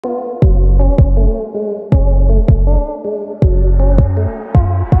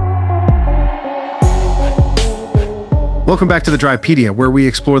Welcome back to the Pedia, where we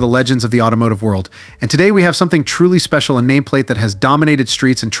explore the legends of the automotive world. And today we have something truly special, a nameplate that has dominated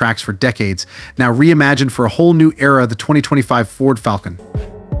streets and tracks for decades, now reimagined for a whole new era, the 2025 Ford Falcon.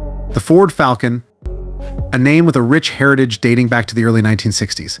 The Ford Falcon, a name with a rich heritage dating back to the early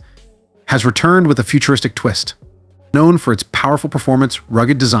 1960s, has returned with a futuristic twist. Known for its powerful performance,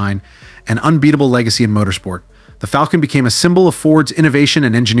 rugged design, and unbeatable legacy in motorsport, the Falcon became a symbol of Ford's innovation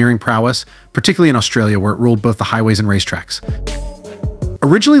and engineering prowess, particularly in Australia, where it ruled both the highways and racetracks.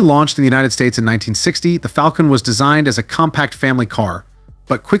 Originally launched in the United States in 1960, the Falcon was designed as a compact family car,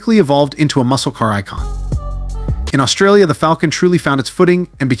 but quickly evolved into a muscle car icon. In Australia, the Falcon truly found its footing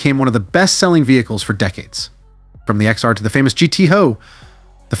and became one of the best-selling vehicles for decades. From the XR to the famous GT Ho,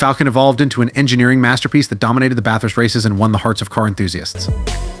 the Falcon evolved into an engineering masterpiece that dominated the Bathurst races and won the hearts of car enthusiasts.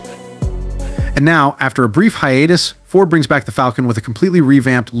 And now, after a brief hiatus, Ford brings back the Falcon with a completely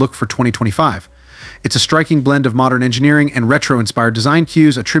revamped look for 2025. It's a striking blend of modern engineering and retro-inspired design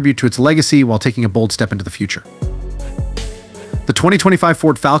cues, a tribute to its legacy while taking a bold step into the future. The 2025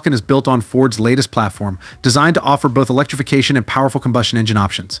 Ford Falcon is built on Ford's latest platform, designed to offer both electrification and powerful combustion engine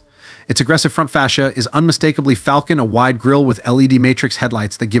options. Its aggressive front fascia is unmistakably Falcon, a wide grille with LED matrix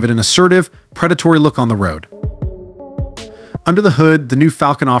headlights that give it an assertive, predatory look on the road. Under the hood, the new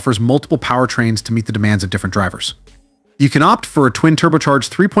Falcon offers multiple powertrains to meet the demands of different drivers. You can opt for a twin-turbocharged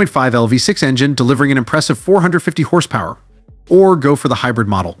 3.5L V6 engine delivering an impressive 450 horsepower, or go for the hybrid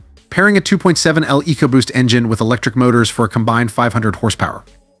model, pairing a 2.7L EcoBoost engine with electric motors for a combined 500 horsepower.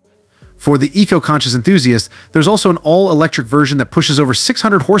 For the eco-conscious enthusiast, there's also an all-electric version that pushes over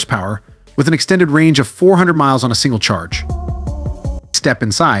 600 horsepower with an extended range of 400 miles on a single charge. Step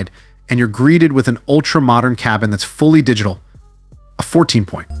inside, and you're greeted with an ultra-modern cabin that's fully digital. A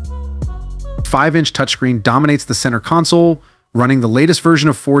 14.5-inch touchscreen dominates the center console, running the latest version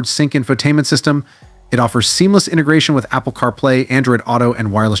of Ford's Sync infotainment system. It offers seamless integration with Apple CarPlay, Android Auto,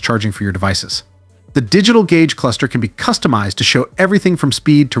 and wireless charging for your devices. The digital gauge cluster can be customized to show everything from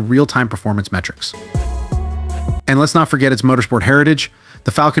speed to real-time performance metrics. And let's not forget its motorsport heritage.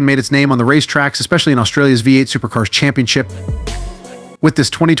 The Falcon made its name on the racetracks, especially in Australia's V8 Supercars Championship. With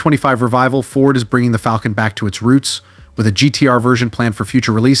this 2025 revival, Ford is bringing the Falcon back to its roots, with a GTR version planned for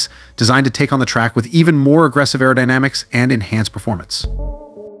future release, designed to take on the track with even more aggressive aerodynamics and enhanced performance.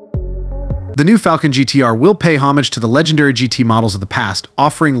 The new Falcon GTR will pay homage to the legendary GT models of the past,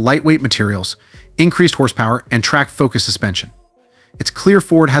 offering lightweight materials, increased horsepower, and track-focused suspension. It's clear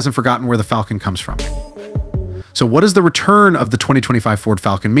Ford hasn't forgotten where the Falcon comes from. So what does the return of the 2025 Ford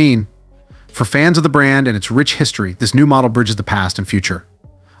Falcon mean? For fans of the brand and its rich history, this new model bridges the past and future,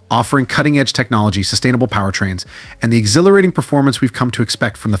 offering cutting-edge technology, sustainable powertrains, and the exhilarating performance we've come to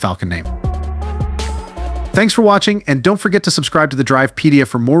expect from the Falcon name. Thanks for watching, and don't forget to subscribe to the Pedia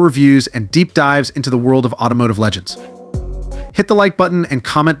for more reviews and deep dives into the world of automotive legends. Hit the like button and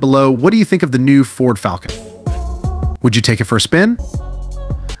comment below, what do you think of the new Ford Falcon? Would you take it for a spin?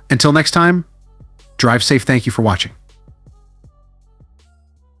 Until next time, drive safe. Thank you for watching.